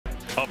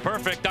A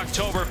perfect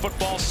October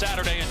football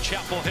Saturday in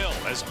Chapel Hill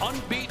as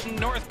unbeaten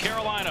North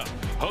Carolina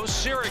hosts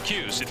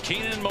Syracuse at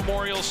Keenan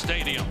Memorial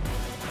Stadium.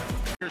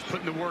 Here's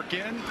putting the work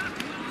in.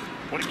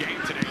 What a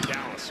game today in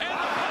Dallas. And the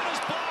punt is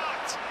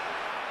blocked.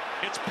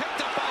 It's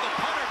picked up by the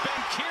punter,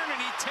 Ben Kiernan.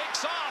 He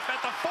takes off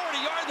at the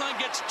 40-yard line,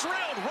 gets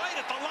drilled right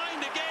at the line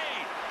to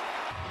gain.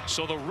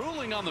 So the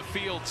ruling on the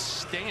field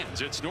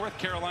stands. It's North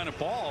Carolina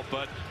ball,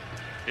 but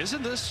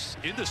isn't this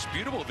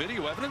indisputable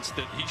video evidence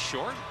that he's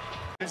short?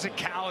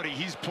 Physicality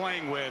he's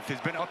playing with has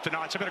been up to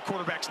notch. I've been a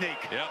quarterback sneak.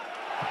 Yep.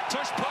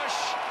 Tush push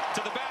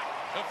to the back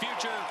of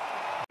future.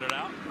 It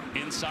out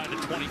inside the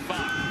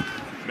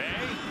 25. May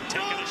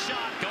taking a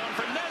shot, going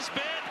for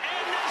Nesbitt,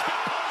 and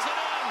Nesbitt pulls it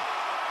in.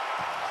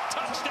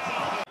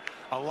 Touchdown.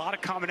 A lot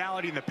of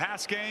commonality in the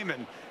pass game,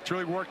 and it's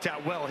really worked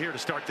out well here to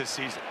start this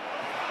season.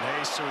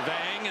 May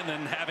surveying and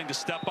then having to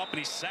step up, and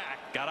he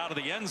sacked. Got out of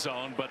the end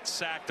zone, but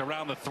sacked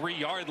around the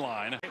 3-yard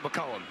line.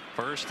 McCollum.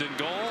 First and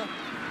goal.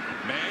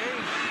 May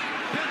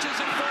pitches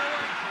it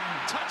forward.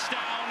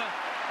 Touchdown,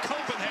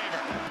 Copenhagen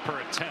per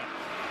attempt.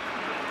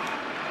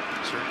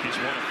 Syracuse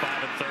 1 of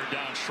 5 and third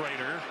down.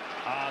 Schrader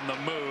on the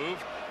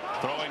move,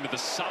 throwing to the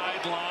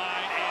sideline,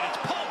 and it's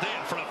pulled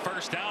in for a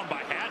first down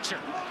by Hatcher.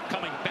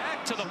 Coming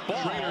back to the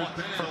ball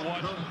for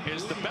what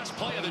is the best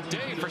play of the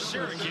day for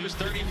Syracuse,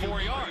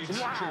 34 yards.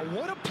 Wow,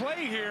 what a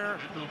play here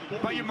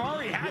by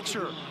Yamari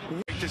Hatcher.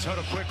 Take this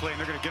huddle quickly, and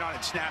they're going to get on it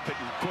and snap it,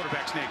 and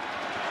quarterback sneak.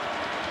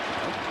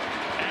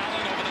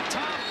 Allen over the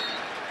top,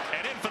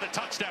 and in for the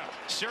touchdown.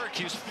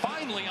 Syracuse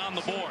finally on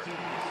the board.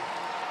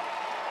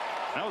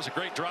 That was a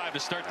great drive to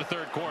start the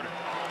third quarter.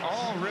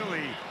 Oh,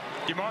 really?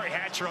 Yamari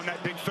Hatcher on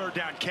that big third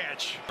down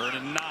catch. 3rd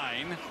and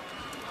 9.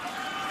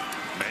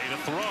 Made a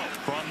throw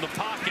from the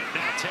pocket.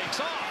 Now takes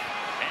off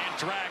and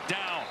dragged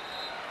down.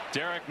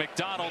 Derek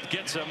McDonald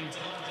gets him.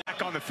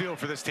 Back on the field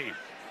for this team.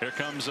 Here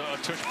comes a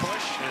tush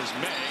push as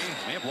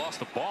may have lost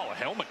the ball. A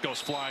helmet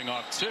goes flying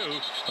off too.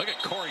 Look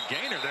at Corey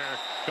Gaynor there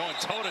going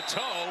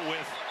toe-to-toe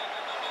with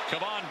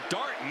Kevon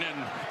Darton,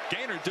 and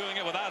Gaynor doing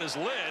it without his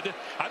lid.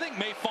 I think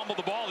May fumbled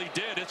the ball. He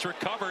did. It's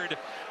recovered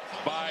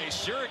by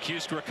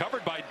Syracuse,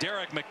 recovered by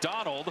Derek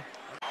McDonald.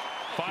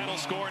 Final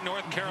score,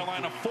 North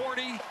Carolina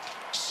 40,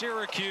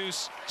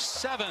 Syracuse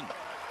 7.